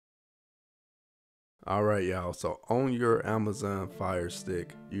All right, y'all. So on your Amazon Fire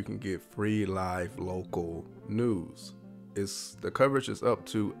Stick, you can get free live local news. The coverage is up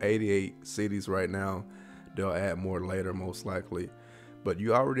to 88 cities right now. They'll add more later, most likely. But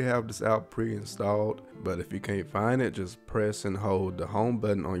you already have this app pre-installed. But if you can't find it, just press and hold the home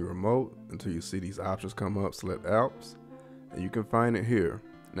button on your remote until you see these options come up. Select apps, and you can find it here.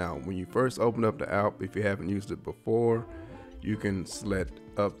 Now, when you first open up the app, if you haven't used it before, you can select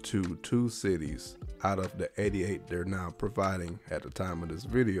up to 2 cities out of the 88 they're now providing at the time of this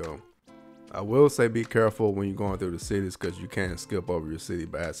video. I will say be careful when you're going through the cities, because you can skip over your city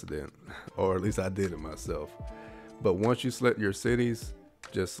by accident, or at least I did it myself. But once you select your cities,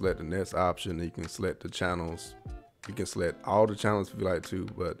 just select the next option and you can select the channels. You can select all the channels if you like to,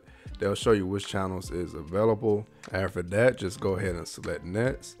 but they'll show you which channels is available. After that, just go ahead and select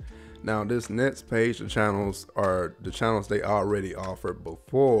next. Now this next page, the channels are the channels they already offered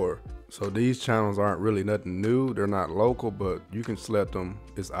before. So these channels aren't really nothing new. They're not local, but you can select them.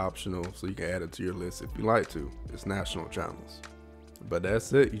 It's optional, so you can add it to your list if you like to. It's national channels. But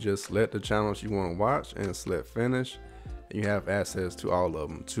that's it. You just select the channels you want to watch and select finish. And you have access to all of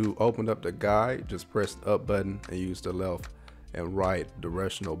them. To open up the guide, just press the up button and use the left and right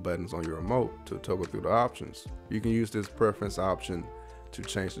directional buttons on your remote to toggle through the options. You can use this preference option to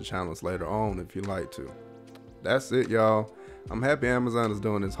change the channels later on if you like to. That's it, y'all. I'm happy Amazon is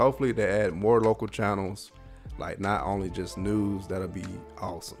doing this. Hopefully they add more local channels, like not only just news. That'll be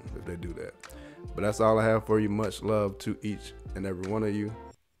awesome if they do that. But that's all I have for you. Much love to each and every one of you.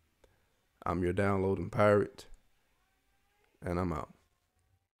 I'm your downloading pirate, and I'm out.